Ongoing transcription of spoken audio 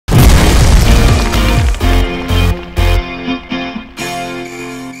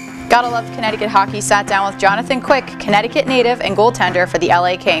Gotta Love Connecticut Hockey sat down with Jonathan Quick, Connecticut native and goaltender for the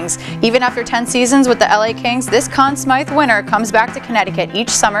LA Kings. Even after 10 seasons with the LA Kings, this Conn Smythe winner comes back to Connecticut each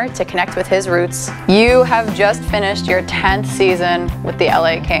summer to connect with his roots. You have just finished your 10th season with the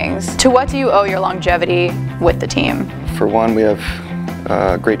LA Kings. To what do you owe your longevity with the team? For one, we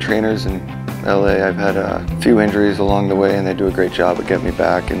have great trainers in LA. I've had a few injuries along the way and they do a great job of getting me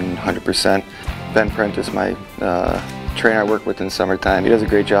back and 100%. Ben Prentice, my trainer I work with in the summertime, he does a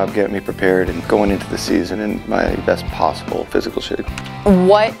great job getting me prepared and going into the season in my best possible physical shape.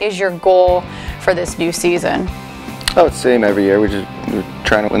 What is your goal for this new season? Oh, it's the same every year. We're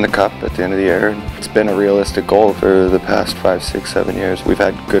trying to win the cup at the end of the year. It's been a realistic goal for the past 5, 6, 7 years. We've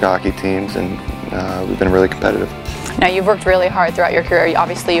had good hockey teams and we've been really competitive. Now, you've worked really hard throughout your career.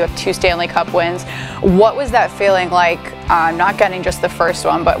 Obviously, you have 2 Stanley Cup wins. What was that feeling like, not getting just the first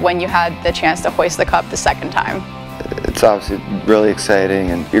one, but when you had the chance to hoist the cup the second time? It's obviously really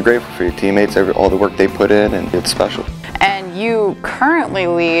exciting, and you're grateful for your teammates, all the work they put in, and it's special. And you currently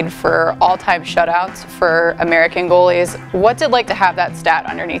lead for all-time shutouts for American goalies. What's it like to have that stat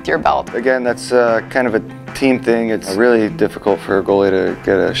underneath your belt? Again, that's kind of a team thing. It's really difficult for a goalie to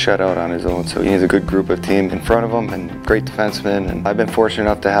get a shutout on his own, so he needs a good group of team in front of him and great defensemen, and I've been fortunate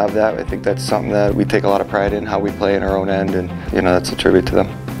enough to have that. I think that's something that we take a lot of pride in, how we play in our own end, and that's a tribute to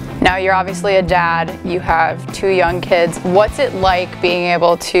them. Now, you're obviously a dad, you have 2 young kids. What's it like being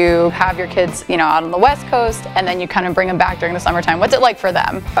able to have your kids, out on the West Coast, and then you kind of bring them back during the summertime? What's it like for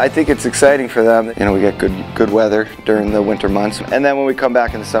them? I think it's exciting for them. We get good weather during the winter months, and then when we come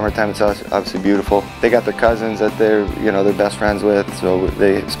back in the summertime, it's obviously beautiful. They got their cousins that they're best friends with, so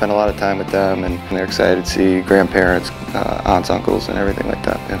they spend a lot of time with them, and they're excited to see grandparents, aunts, uncles, and everything like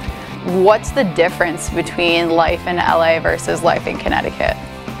that. Yeah. What's the difference between life in LA versus life in Connecticut?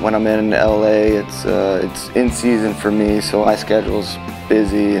 When I'm in LA, it's in season for me, so my schedule's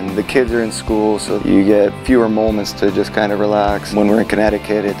busy and the kids are in school, so you get fewer moments to just kind of relax. When we're in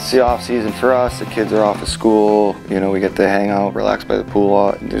Connecticut, it's the off season for us. The kids are off of school, we get to hang out, relax by the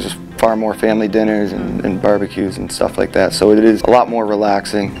pool. There's just far more family dinners and barbecues and stuff like that, so it is a lot more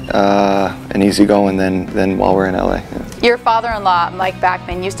relaxing and easygoing than while we're in LA. Yeah. Your father-in-law, Mike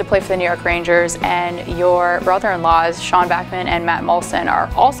Backman, used to play for the New York Rangers, and your brother-in-laws, Sean Backman and Matt Molson, are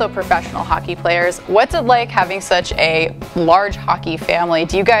also professional hockey players. What's it like having such a large hockey family?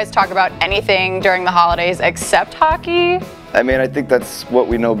 Do you guys talk about anything during the holidays except hockey? I think that's what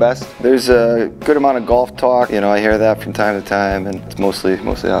we know best. There's a good amount of golf talk. I hear that from time to time, and it's mostly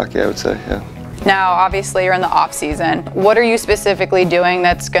hockey, I would say, yeah. Now, obviously, you're in the off season. What are you specifically doing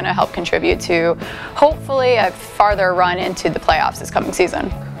that's going to help contribute to, hopefully, a farther run into the playoffs this coming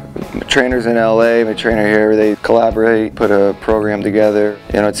season? My trainers in LA, my trainer here, they collaborate, put a program together.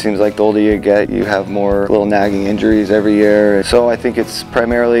 It seems like the older you get, you have more little nagging injuries every year. So I think it's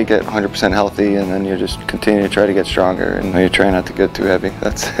primarily get 100% healthy, and then you just continue to try to get stronger, and you try not to get too heavy.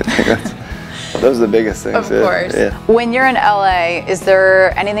 Those are the biggest things. Of course. Yeah. When you're in LA, is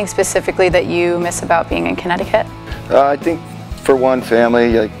there anything specifically that you miss about being in Connecticut? I think for one,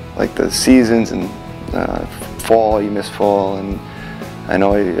 family, like the seasons and fall, you miss fall, and I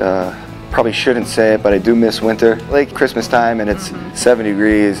know I probably shouldn't say it, but I do miss winter. Like Christmas time and it's 70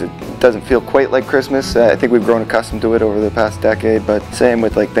 degrees, it doesn't feel quite like Christmas. I think we've grown accustomed to it over the past decade, but same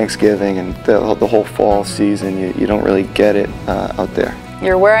with like Thanksgiving and the whole fall season, you don't really get it out there.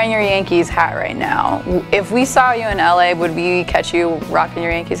 You're wearing your Yankees hat right now. If we saw you in LA, would we catch you rocking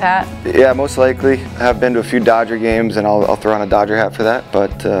your Yankees hat? Yeah, most likely. I've been to a few Dodger games and I'll throw on a Dodger hat for that,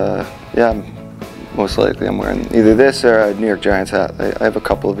 but yeah, most likely I'm wearing either this or a New York Giants hat. I have a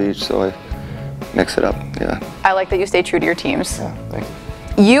couple of each, so I mix it up, yeah. I like that you stay true to your teams. Yeah, thank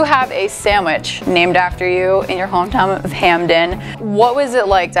you. You have a sandwich named after you in your hometown of Hamden. What was it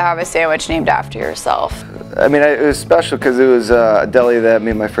like to have a sandwich named after yourself? It was special because it was a deli that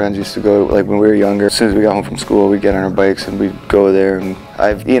me and my friends used to go like when we were younger. As soon as we got home from school, we'd get on our bikes and we'd go there. And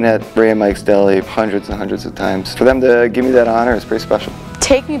I've eaten at Ray and Mike's Deli hundreds and hundreds of times. For them to give me that honor is pretty special.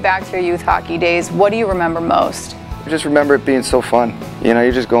 Take me back to your youth hockey days. What do you remember most? I just remember it being so fun.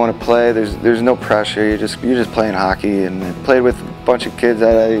 You're just going to play. There's no pressure. You're just playing hockey, and I played with a bunch of kids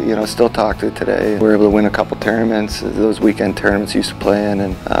that I still talk to today. We were able to win a couple tournaments, those weekend tournaments I used to play in,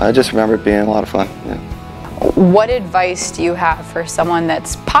 and I just remember it being a lot of fun. Yeah. What advice do you have for someone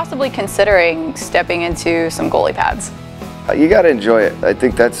that's possibly considering stepping into some goalie pads? You got to enjoy it. I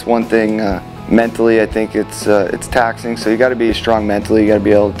think that's one thing. Mentally, I think it's taxing, so you got to be strong mentally. You got to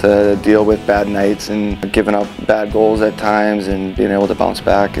be able to deal with bad nights and giving up bad goals at times, and being able to bounce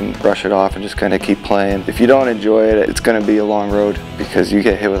back and brush it off and just kind of keep playing. If you don't enjoy it, it's going to be a long road because you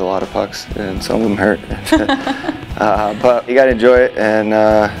get hit with a lot of pucks and some of them hurt. But you got to enjoy it, and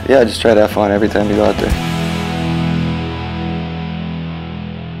yeah, just try to have fun every time you go out there.